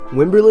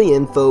Wimberley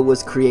Info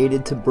was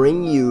created to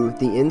bring you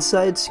the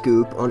inside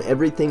scoop on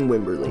everything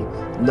Wimberley.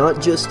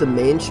 Not just the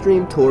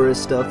mainstream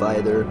tourist stuff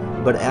either,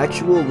 but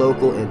actual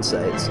local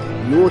insights.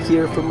 You will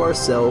hear from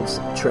ourselves,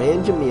 Trey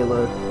and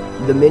Jamila,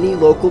 the many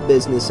local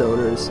business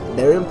owners,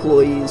 their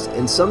employees,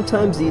 and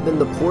sometimes even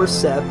the poor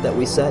sap that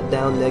we sat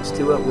down next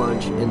to at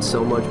lunch, and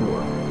so much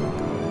more.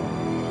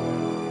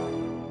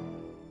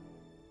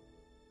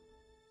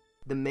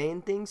 The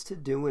main things to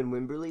do in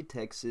Wimberley,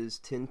 Texas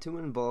tend to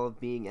involve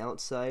being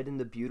outside in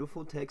the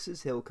beautiful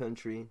Texas Hill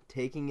Country,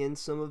 taking in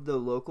some of the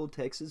local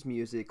Texas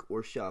music,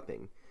 or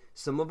shopping.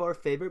 Some of our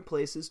favorite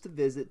places to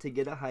visit to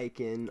get a hike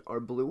in are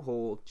Blue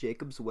Hole,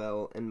 Jacob's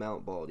Well, and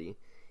Mount Baldy.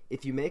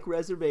 If you make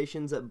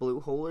reservations at Blue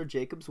Hole or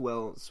Jacob's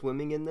Well,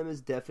 swimming in them is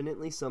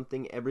definitely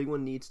something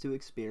everyone needs to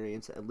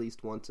experience at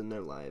least once in their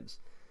lives.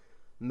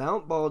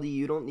 Mount Baldy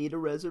you don't need a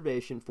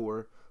reservation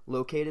for.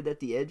 Located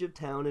at the edge of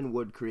town in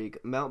Wood Creek,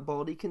 Mount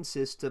Baldy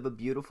consists of a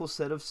beautiful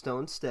set of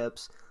stone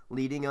steps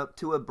leading up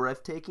to a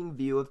breathtaking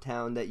view of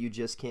town that you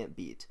just can't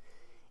beat.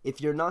 If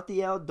you're not the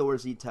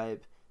outdoorsy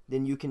type,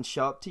 then you can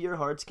shop to your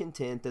heart's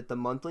content at the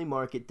monthly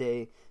market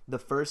day, the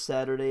first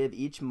Saturday of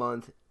each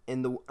month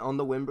on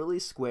the Wimberley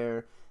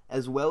Square,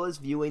 as well as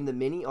viewing the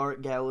many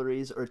art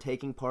galleries or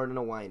taking part in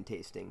a wine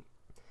tasting.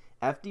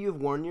 After you've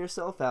worn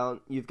yourself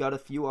out, you've got a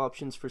few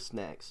options for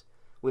snacks.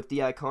 With the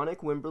iconic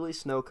Wimberley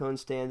snow cone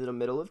stand in the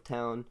middle of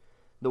town,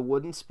 the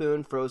Wooden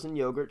Spoon frozen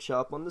yogurt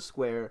shop on the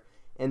square,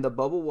 and the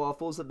Bubble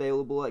Waffles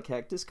available at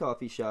Cactus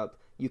Coffee Shop,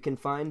 you can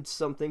find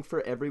something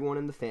for everyone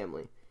in the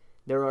family.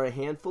 There are a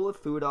handful of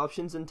food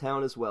options in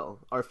town as well.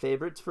 Our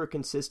favorites for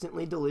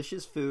consistently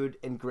delicious food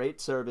and great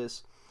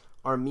service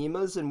are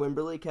Mima's and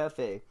Wimberley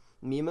Cafe.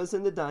 Mima's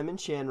and the Diamond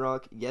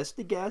Shamrock, yes,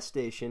 the gas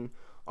station,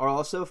 are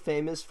also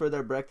famous for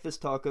their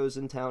breakfast tacos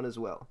in town as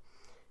well.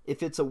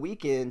 If it's a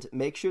weekend,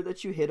 make sure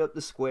that you hit up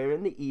the square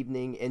in the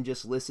evening and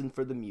just listen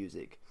for the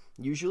music.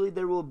 Usually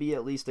there will be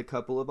at least a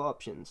couple of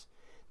options.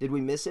 Did we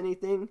miss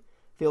anything?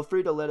 Feel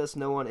free to let us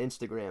know on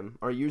Instagram.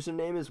 Our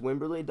username is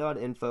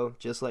wimberley.info,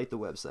 just like the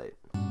website.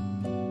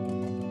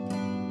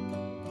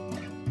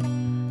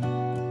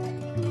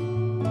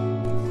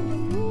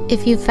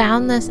 If you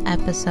found this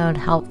episode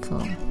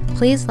helpful,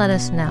 please let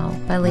us know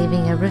by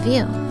leaving a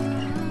review.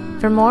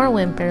 For more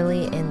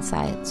Wimberley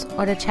insights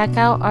or to check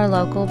out our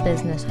local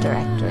business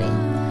directory,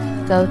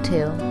 go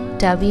to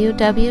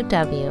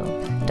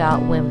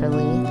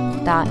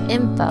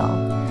www.wimberley.info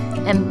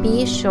and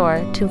be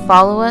sure to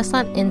follow us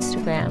on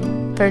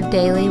Instagram for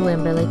daily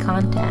Wimberley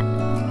content.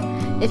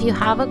 If you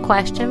have a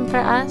question for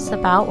us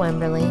about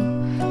Wimberley,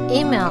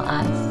 email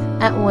us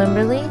at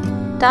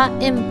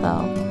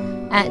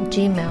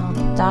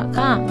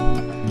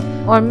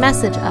wimberley.info@gmail.com or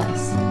message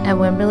us at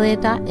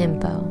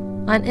wimberley.info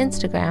on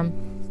Instagram.